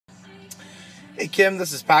Hey Kim,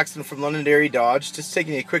 this is Paxton from Londonderry Dodge. Just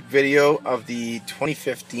taking a quick video of the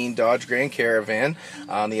 2015 Dodge Grand Caravan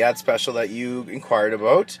on the ad special that you inquired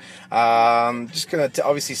about. Just going to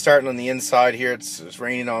obviously starting on the inside here. It's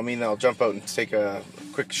raining on me, and I'll jump out and take a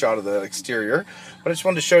quick shot of the exterior. But I just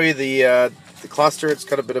wanted to show you the cluster. It's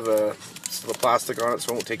got a bit of a plastic on it, so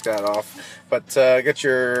I won't take that off. But got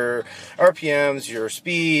your RPMs, your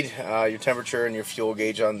speed, your temperature, and your fuel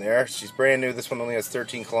gauge on there. She's brand new. This one only has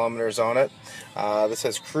 13 kilometers on it. This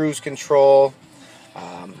has cruise control.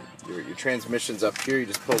 Your transmission's up here. You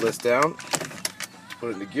just pull this down, put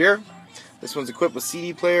it into gear. This one's equipped with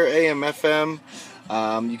CD player, AM, FM.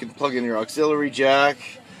 You can plug in your auxiliary jack.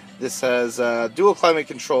 This has dual climate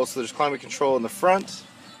control, so there's climate control in the front.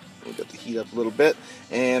 We've got the heat up a little bit,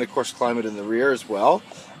 and of course climate in the rear as well.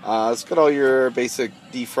 It's got all your basic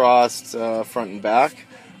defrost front and back.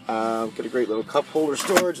 Got a great little cup holder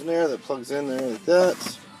storage in there that plugs in there like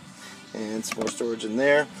that, and some more storage in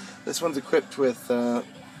there. This one's equipped with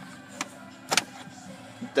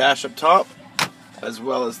dash up top, as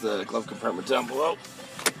well as the glove compartment down below.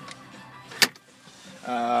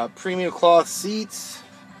 Premium cloth seats.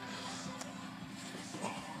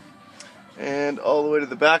 And all the way to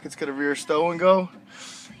the back, it's got a rear stow and go.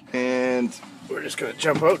 And we're just going to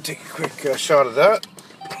jump out, take a quick shot of that.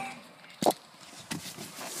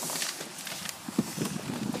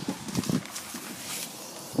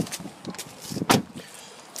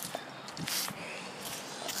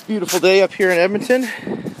 Beautiful day up here in Edmonton.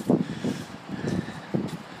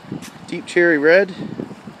 Deep cherry red,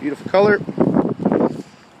 beautiful color.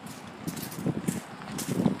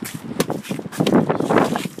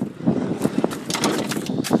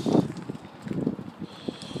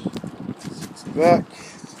 Back.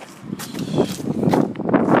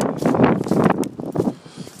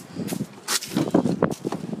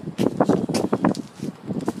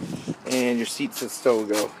 And your seats still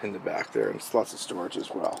go in the back there, and lots of storage as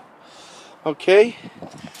well. Okay,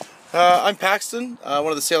 I'm Paxton, one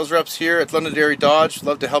of the sales reps here at Londonderry Dodge.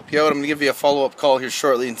 Love to help you out. I'm going to give you a follow-up call here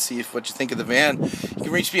shortly and see what you think of the van. You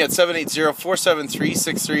can reach me at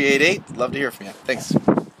 780-473-6388. Love to hear from you. Thanks.